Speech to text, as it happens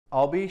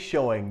I'll be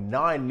showing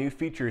 9 new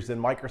features in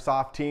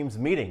Microsoft Teams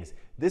meetings.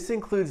 This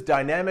includes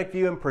dynamic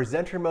view and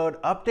presenter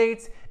mode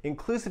updates,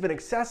 inclusive and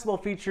accessible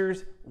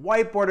features,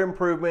 whiteboard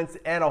improvements,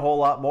 and a whole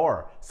lot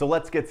more. So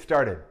let's get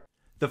started.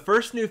 The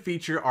first new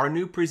feature are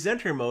new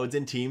presenter modes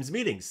in Teams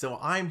meetings. So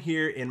I'm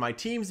here in my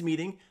Teams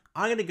meeting.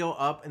 I'm going to go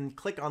up and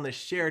click on the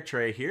share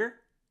tray here,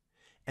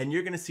 and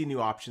you're going to see new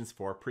options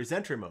for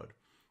presenter mode.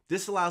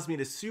 This allows me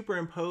to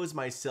superimpose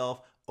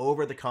myself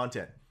over the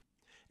content.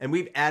 And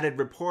we've added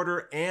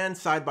reporter and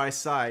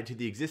side-by-side to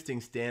the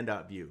existing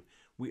standout view.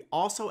 We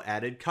also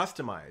added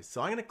customize.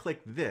 So I'm going to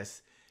click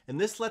this, and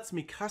this lets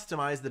me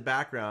customize the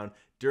background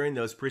during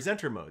those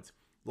presenter modes.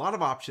 A lot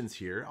of options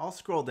here. I'll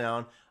scroll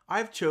down.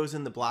 I've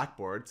chosen the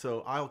blackboard,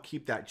 so I'll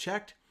keep that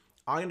checked.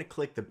 I'm going to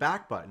click the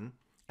back button,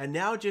 and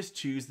now just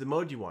choose the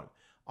mode you want.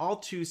 I'll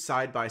choose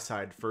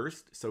side-by-side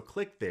first, so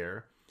click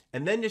there,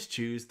 and then just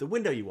choose the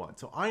window you want.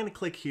 So I'm going to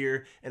click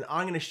here, and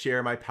I'm going to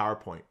share my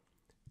PowerPoint.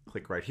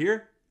 Click right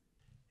here.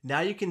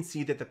 Now you can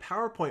see that the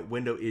PowerPoint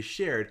window is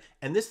shared,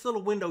 and this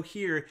little window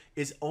here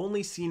is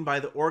only seen by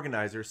the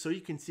organizer, so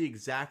you can see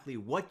exactly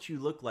what you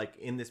look like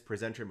in this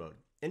presenter mode.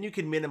 And you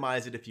can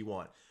minimize it if you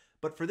want.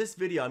 But for this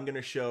video, I'm going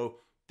to show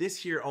this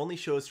here only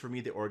shows for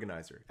me the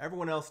organizer.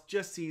 Everyone else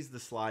just sees the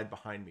slide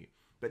behind me.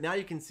 But now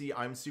you can see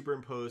I'm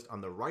superimposed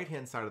on the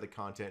right-hand side of the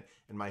content,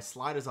 and my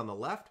slide is on the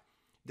left.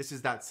 This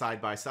is that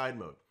side-by-side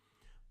mode.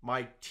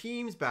 My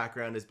Teams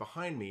background is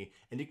behind me,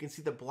 and you can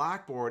see the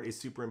blackboard is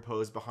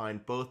superimposed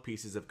behind both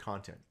pieces of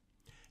content.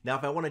 Now,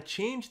 if I want to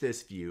change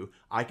this view,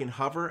 I can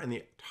hover in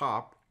the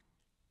top,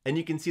 and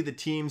you can see the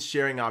Teams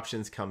sharing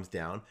options comes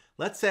down.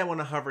 Let's say I want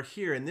to hover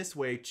here, and this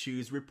way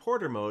choose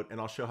reporter mode, and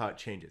I'll show how it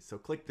changes. So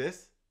click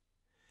this,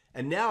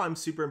 and now I'm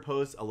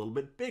superimposed a little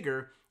bit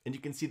bigger, and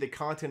you can see the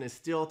content is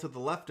still to the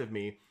left of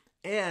me,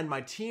 and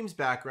my Teams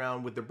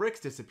background with the bricks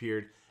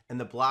disappeared,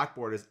 and the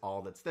blackboard is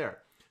all that's there.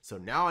 So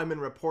now I'm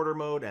in reporter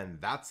mode, and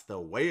that's the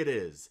way it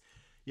is.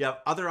 You have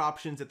other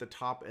options at the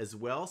top as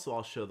well, so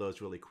I'll show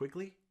those really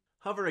quickly.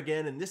 Hover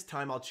again, and this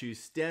time I'll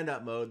choose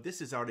stand-up mode. This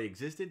has already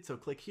existed, so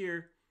click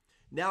here.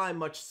 Now I'm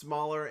much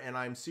smaller, and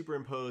I'm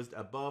superimposed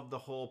above the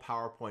whole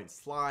PowerPoint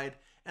slide.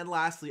 And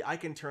lastly, I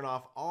can turn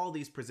off all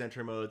these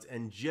presenter modes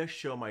and just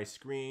show my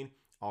screen.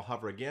 I'll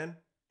hover again,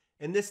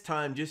 and this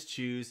time just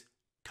choose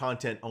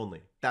content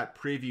only. That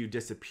preview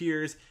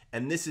disappears,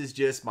 and this is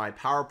just my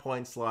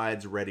PowerPoint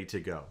slides ready to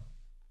go.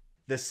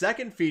 The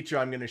second feature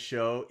I'm going to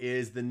show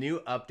is the new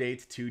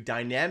updates to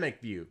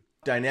Dynamic View.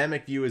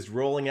 Dynamic View is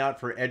rolling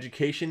out for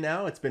education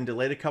now. It's been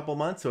delayed a couple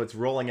months, so it's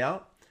rolling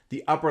out.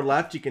 The upper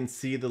left, you can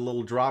see the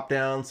little drop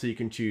down, so you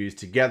can choose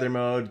Together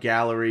Mode,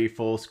 Gallery,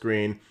 Full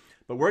Screen.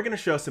 But we're going to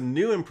show some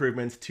new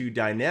improvements to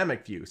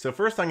Dynamic View. So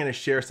first I'm going to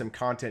share some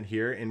content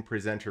here in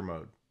presenter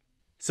mode.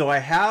 So I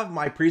have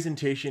my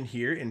presentation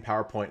here in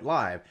PowerPoint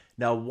Live.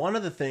 Now, one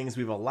of the things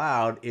we've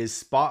allowed is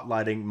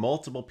spotlighting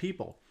multiple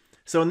people.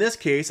 So in this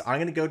case, I'm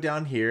going to go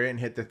down here and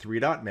hit the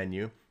 3-dot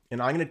menu,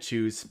 and I'm going to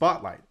choose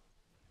Spotlight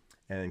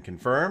and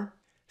confirm.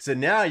 So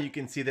now you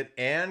can see that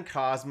Ann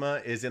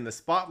Cosma is in the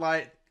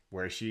spotlight,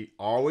 where she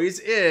always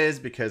is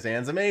because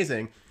Ann's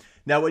amazing.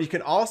 Now what you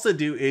can also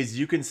do is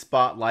you can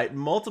spotlight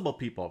multiple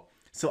people.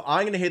 So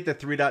I'm going to hit the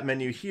 3-dot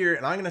menu here,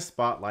 and I'm going to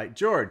spotlight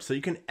George. So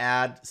you can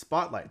add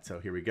spotlight. So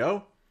here we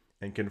go,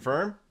 and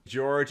confirm.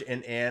 George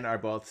and Ann are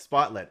both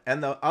spotlit.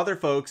 And the other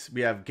folks,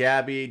 we have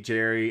Gabby,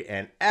 Jerry,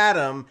 and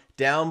Adam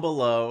down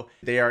below.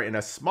 They are in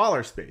a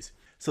smaller space.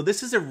 So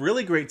this is a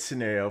really great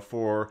scenario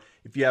for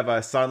if you have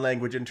a sign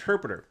language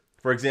interpreter.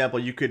 For example,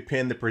 you could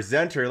pin the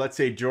presenter. Let's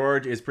say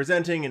George is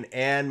presenting and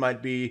Ann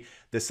might be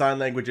the sign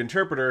language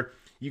interpreter.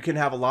 You can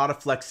have a lot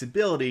of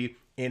flexibility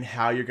in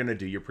how you're going to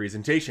do your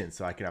presentation.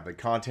 So I can have the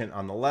content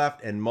on the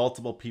left and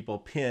multiple people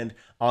pinned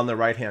on the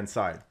right-hand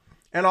side.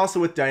 And also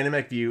with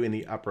Dynamic View in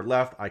the upper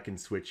left, I can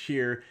switch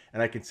here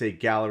and I can say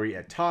Gallery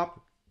at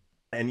top.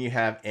 And you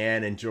have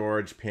Ann and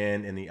George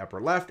pinned in the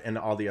upper left, and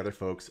all the other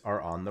folks are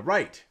on the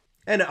right.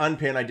 And to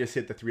unpin, I just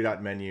hit the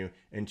 3-dot menu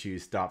and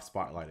choose Stop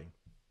Spotlighting.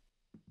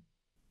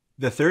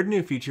 The third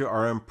new feature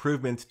are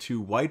improvements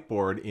to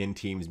Whiteboard in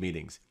Teams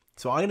meetings.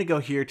 So I'm going to go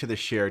here to the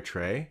share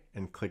tray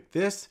and click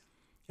this.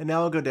 And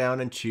now I'll go down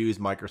and choose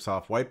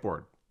Microsoft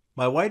Whiteboard.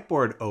 My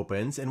whiteboard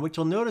opens, and what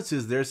you'll notice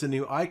is there's a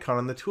new icon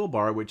on the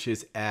toolbar, which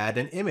is add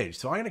an image.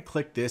 So I'm going to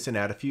click this and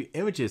add a few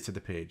images to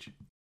the page.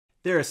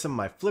 There are some of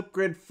my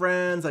Flipgrid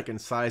friends. I can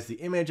size the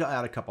image. I'll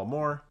add a couple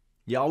more.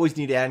 You always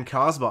need Ann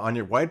Cosma on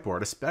your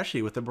whiteboard,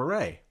 especially with a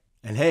beret.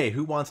 And hey,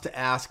 who wants to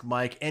ask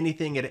Mike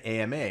anything at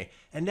AMA?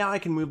 And now I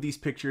can move these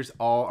pictures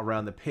all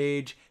around the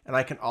page, and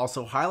I can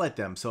also highlight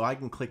them. So I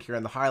can click here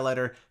on the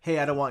highlighter. Hey,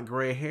 I don't want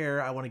gray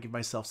hair. I want to give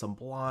myself some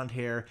blonde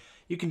hair.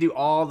 You can do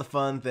all the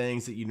fun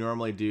things that you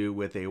normally do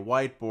with a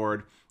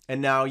whiteboard.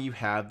 And now you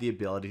have the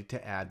ability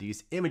to add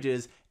these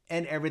images,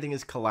 and everything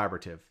is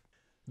collaborative.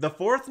 The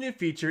fourth new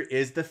feature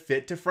is the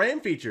fit to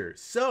frame feature.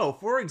 So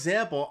for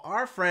example,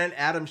 our friend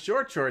Adam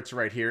Short Shorts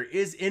right here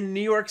is in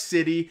New York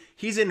City.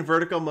 He's in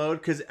vertical mode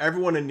because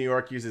everyone in New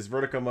York uses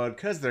vertical mode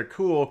because they're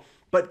cool.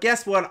 But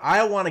guess what?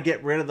 I want to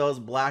get rid of those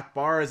black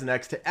bars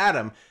next to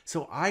Adam.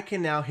 So I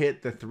can now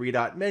hit the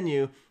three-dot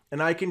menu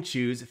and I can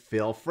choose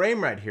fill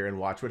frame right here and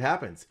watch what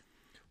happens.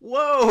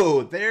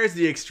 Whoa, there's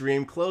the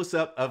extreme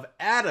close-up of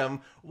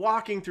Adam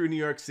walking through New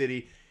York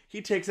City.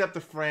 He takes up the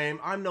frame.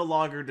 I'm no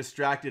longer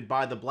distracted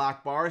by the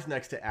black bars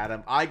next to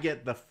Adam. I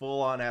get the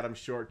full-on Adam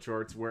short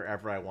shorts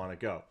wherever I want to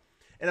go.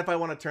 And if I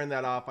want to turn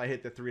that off, I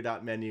hit the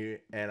three-dot menu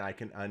and I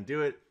can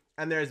undo it.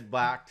 And there's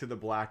back to the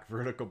black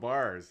vertical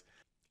bars.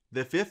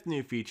 The fifth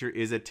new feature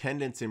is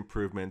attendance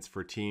improvements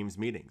for Teams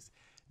meetings.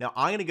 Now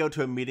I'm going to go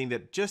to a meeting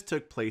that just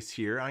took place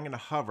here. I'm going to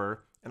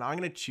hover and I'm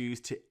going to choose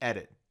to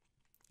edit.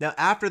 Now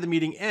after the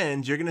meeting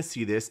ends, you're going to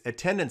see this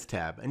attendance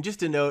tab. And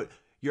just a note,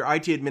 your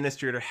IT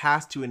administrator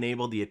has to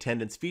enable the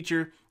attendance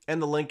feature,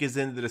 and the link is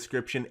in the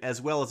description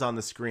as well as on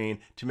the screen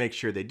to make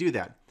sure they do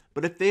that.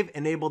 But if they've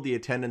enabled the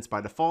attendance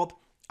by default,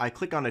 I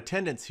click on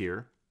attendance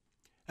here,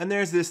 and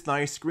there's this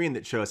nice screen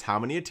that shows how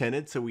many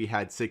attended. So we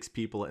had 6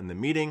 people in the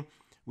meeting.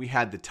 We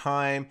had the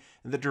time,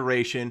 the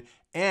duration,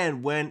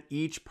 and when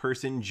each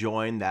person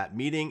joined that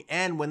meeting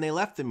and when they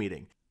left the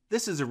meeting.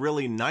 This is a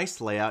really nice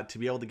layout to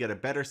be able to get a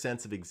better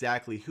sense of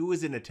exactly who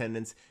was in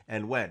attendance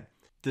and when.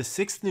 The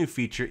sixth new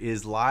feature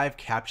is live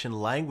caption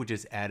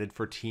languages added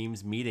for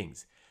Teams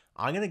meetings.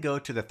 I'm going to go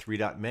to the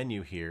three-dot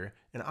menu here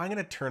and I'm going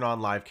to turn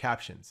on live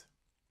captions.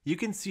 You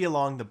can see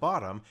along the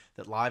bottom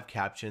that live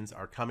captions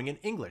are coming in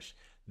English.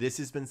 This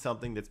has been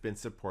something that's been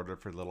supported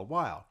for a little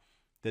while.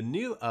 The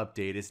new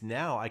update is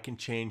now I can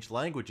change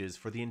languages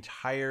for the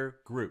entire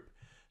group.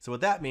 So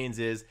what that means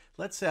is,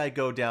 let's say I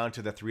go down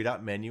to the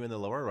three-dot menu in the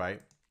lower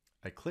right.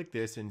 I click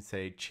this and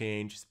say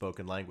change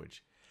spoken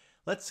language.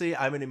 Let's say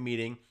I'm in a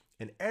meeting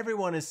and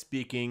everyone is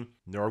speaking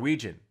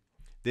Norwegian.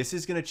 This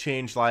is going to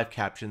change live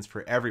captions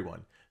for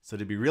everyone. So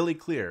to be really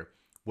clear,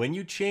 when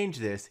you change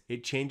this,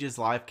 it changes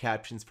live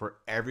captions for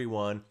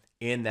everyone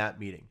in that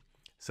meeting.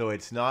 So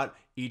it's not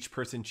each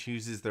person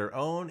chooses their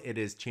own, it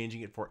is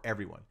changing it for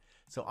everyone.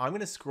 So I'm going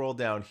to scroll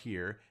down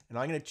here and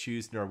I'm going to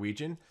choose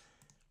Norwegian.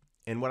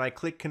 And when I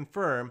click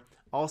confirm,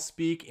 I'll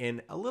speak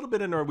in a little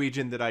bit of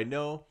Norwegian that I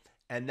know,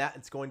 and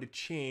that's going to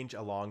change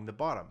along the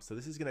bottom. So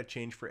this is going to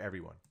change for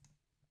everyone.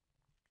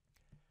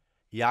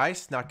 Jeg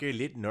snakker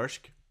litt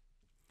norsk.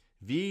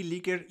 Vi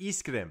liker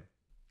iskrem.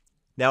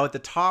 Now at the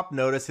top,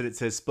 notice that it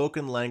says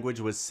spoken language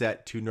was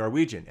set to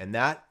Norwegian, and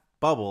that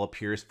bubble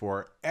appears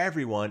for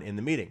everyone in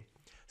the meeting.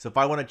 So if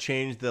I want to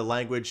change the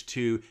language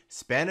to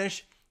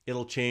Spanish,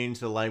 it'll change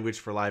the language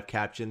for live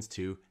captions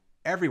to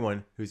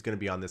everyone who's going to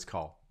be on this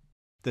call.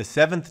 The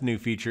seventh new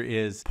feature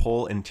is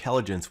poll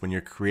intelligence when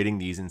you're creating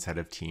these inside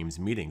of Teams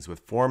meetings with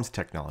Forms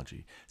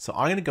technology. So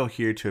I'm going to go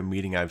here to a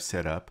meeting I've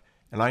set up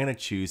and I'm going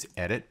to choose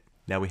edit.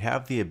 Now we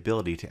have the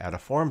ability to add a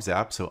Forms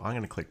app, so I'm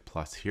going to click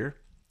plus here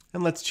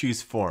and let's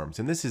choose Forms,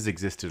 and this has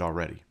existed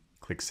already.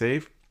 Click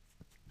save.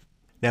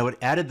 Now it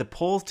added the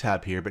polls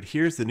tab here, but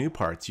here's the new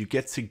parts. You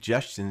get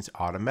suggestions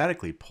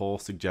automatically, poll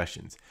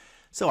suggestions.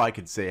 So I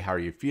could say, how are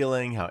you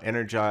feeling, how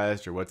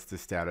energized, or what's the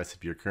status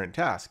of your current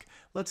task?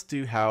 Let's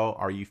do how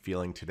are you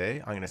feeling today.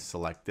 I'm going to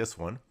select this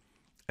one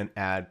and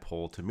add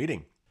poll to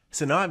meeting.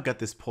 So now I've got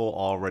this poll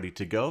all ready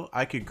to go.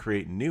 I could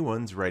create new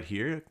ones right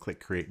here,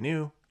 click create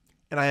new,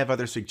 and I have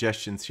other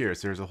suggestions here.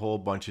 So there's a whole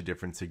bunch of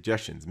different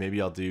suggestions.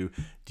 Maybe I'll do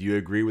you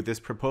agree with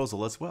this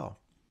proposal as well?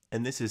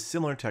 And this is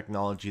similar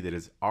technology that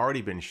has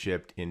already been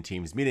shipped in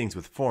Teams meetings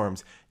with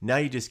Forms. Now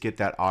you just get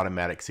that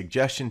automatic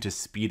suggestion to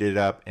speed it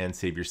up and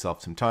save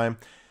yourself some time.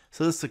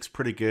 So this looks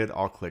pretty good.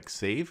 I'll click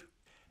save.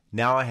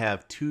 Now I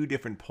have 2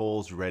 different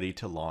polls ready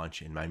to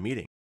launch in my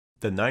meeting.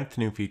 The ninth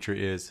new feature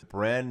is a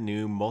brand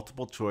new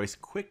multiple choice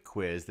quick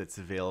quiz that's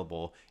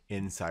available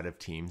inside of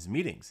Teams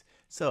meetings.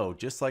 So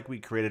just like we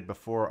created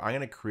before, I'm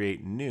going to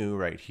create new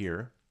right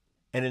here.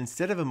 And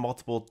instead of a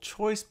multiple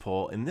choice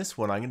poll, in this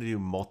one, I'm going to do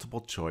multiple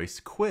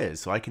choice quiz.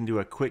 So I can do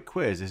a quick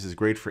quiz. This is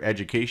great for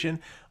education,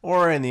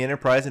 or in the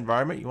enterprise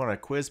environment, you want to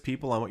quiz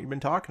people on what you've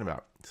been talking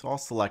about. So I'll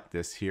select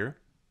this here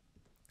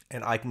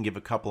and I can give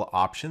a couple of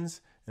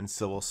options. And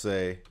so we'll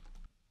say,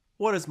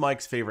 what is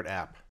Mike's favorite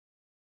app?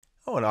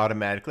 Oh, and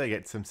automatically I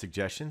get some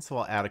suggestions. So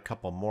I'll add a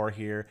couple more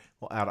here.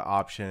 We'll add an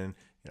option,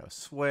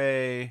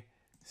 Sway,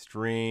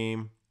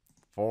 Stream,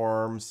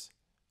 Forms,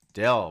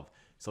 Delve.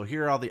 So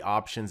here are all the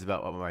options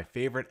about what my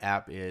favorite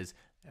app is.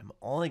 I'm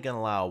only going to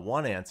allow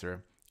one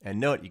answer. And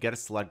note, you got to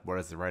select what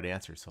is the right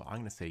answer. So I'm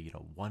going to say,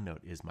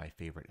 OneNote is my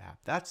favorite app.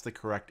 That's the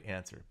correct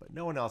answer, but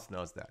no one else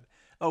knows that.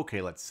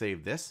 Okay, let's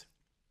save this.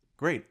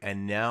 Great,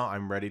 and now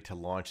I'm ready to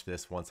launch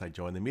this once I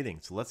join the meeting.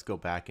 So let's go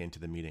back into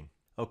the meeting.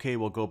 Okay,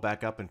 we'll go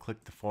back up and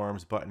click the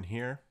Forms button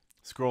here.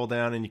 Scroll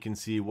down and you can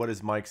see what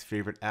is Mike's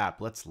favorite app.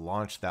 Let's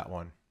launch that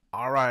one.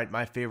 All right,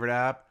 my favorite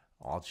app.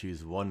 I'll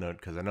choose OneNote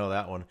because I know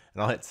that one,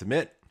 and I'll hit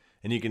submit.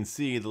 And you can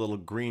see the little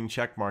green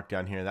check mark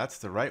down here. That's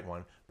the right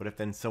one. But if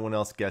then someone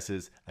else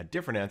guesses a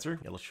different answer,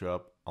 it'll show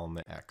up on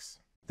the X.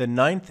 The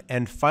ninth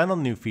and final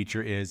new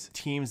feature is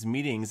Teams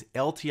Meetings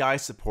LTI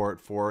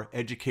support for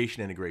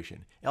education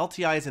integration.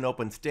 LTI is an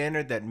open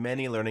standard that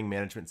many learning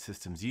management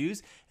systems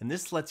use, and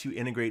this lets you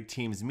integrate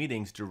Teams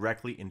meetings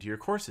directly into your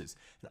courses.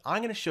 And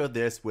I'm going to show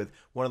this with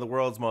one of the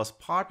world's most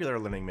popular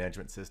learning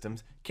management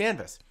systems,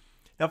 Canvas.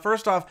 Now,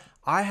 first off,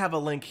 I have a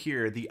link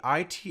here. The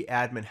IT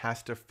admin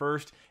has to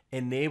first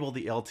enable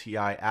the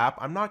LTI app.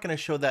 I'm not going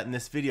to show that in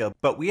this video,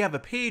 but we have a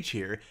page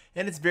here,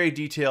 and it's very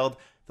detailed.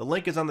 The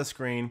link is on the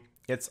screen.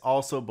 It's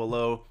also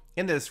below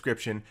in the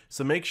description,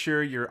 so make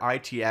sure your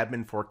IT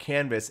admin for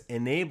Canvas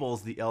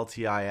enables the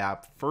LTI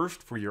app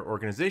first for your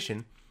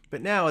organization.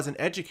 But now, as an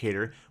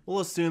educator, we'll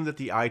assume that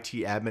the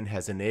IT admin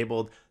has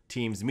enabled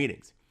Teams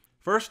meetings.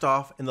 First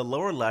off, in the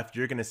lower left,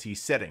 you're going to see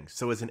settings.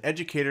 So as an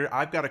educator,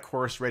 I've got a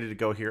course ready to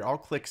go here. I'll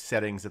click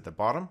settings at the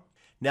bottom.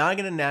 Now I'm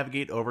going to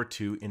navigate over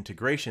to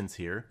integrations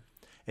here,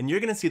 and you're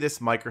going to see this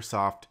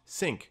Microsoft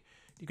Sync.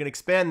 You can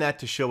expand that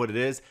to show what it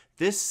is.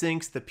 This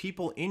syncs the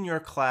people in your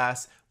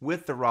class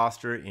with the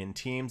roster in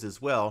Teams as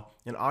well.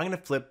 And I'm going to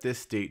flip this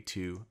state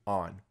to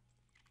on.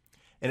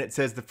 And it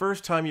says the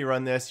first time you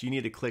run this, you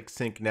need to click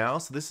sync now.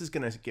 So this is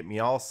going to get me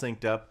all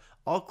synced up.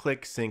 I'll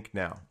click sync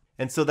now.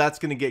 And so that's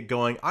going to get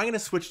going. I'm going to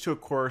switch to a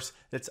course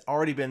that's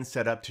already been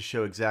set up to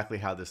show exactly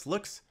how this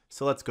looks.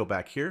 So let's go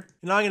back here.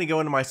 And I'm going to go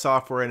into my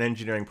software and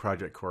engineering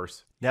project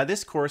course. Now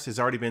this course has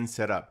already been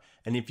set up.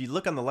 And if you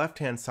look on the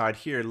left-hand side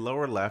here,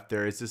 lower left,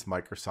 there is this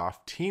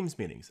Microsoft Teams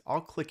meetings. I'll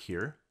click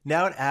here.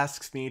 Now it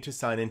asks me to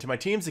sign into my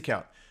Teams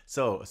account.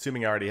 So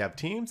assuming I already have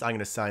Teams, I'm going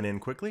to sign in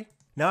quickly.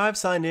 Now I've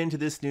signed into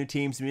this new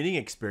Teams meeting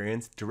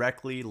experience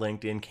directly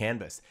linked in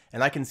Canvas.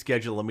 And I can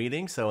schedule a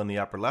meeting. So in the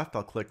upper left,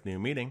 I'll click new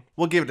meeting.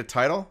 We'll give it a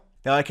title.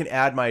 Now I can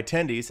add my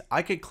attendees.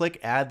 I could click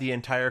add the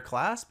entire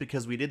class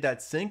because we did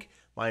that sync.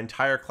 My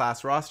entire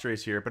class roster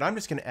is here, but I'm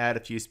just going to add a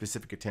few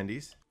specific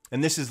attendees.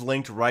 And this is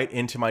linked right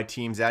into my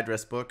Teams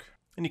address book.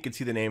 And you can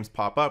see the names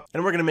pop up.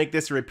 And we're going to make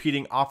this a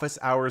repeating office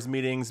hours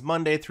meetings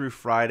Monday through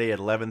Friday at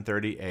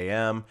 11:30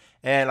 a.m.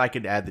 And I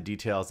could add the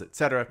details,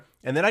 etc.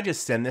 And then I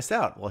just send this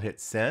out. We'll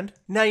hit send.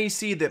 Now you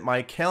see that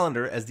my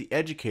calendar as the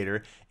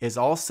educator is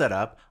all set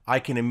up. I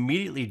can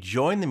immediately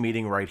join the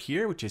meeting right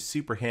here, which is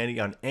super handy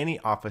on any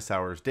office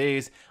hours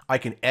days. I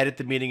can edit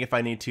the meeting if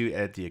I need to,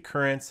 edit the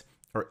occurrence,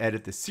 or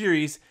edit the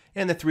series.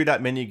 And the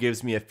three-dot menu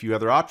gives me a few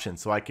other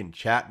options. So I can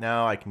chat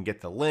now, I can get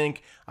the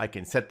link, I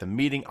can set the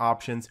meeting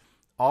options.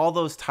 All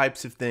those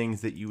types of things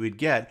that you would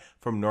get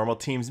from normal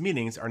Teams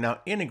meetings are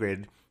now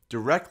integrated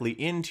directly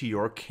into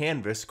your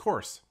Canvas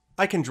course.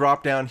 I can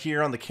drop down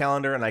here on the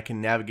calendar and I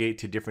can navigate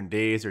to different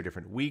days or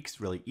different weeks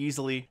really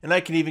easily. And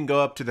I can even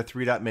go up to the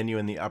three-dot menu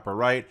in the upper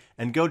right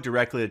and go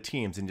directly to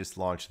Teams and just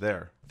launch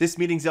there. This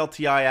Meetings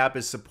LTI app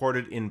is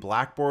supported in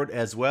Blackboard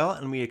as well,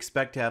 and we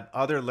expect to have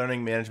other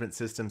learning management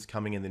systems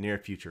coming in the near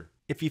future.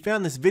 If you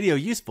found this video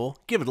useful,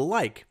 give it a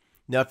like.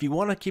 Now, if you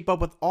want to keep up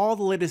with all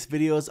the latest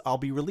videos I'll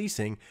be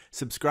releasing,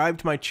 subscribe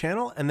to my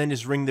channel and then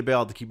just ring the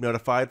bell to keep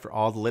notified for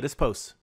all the latest posts.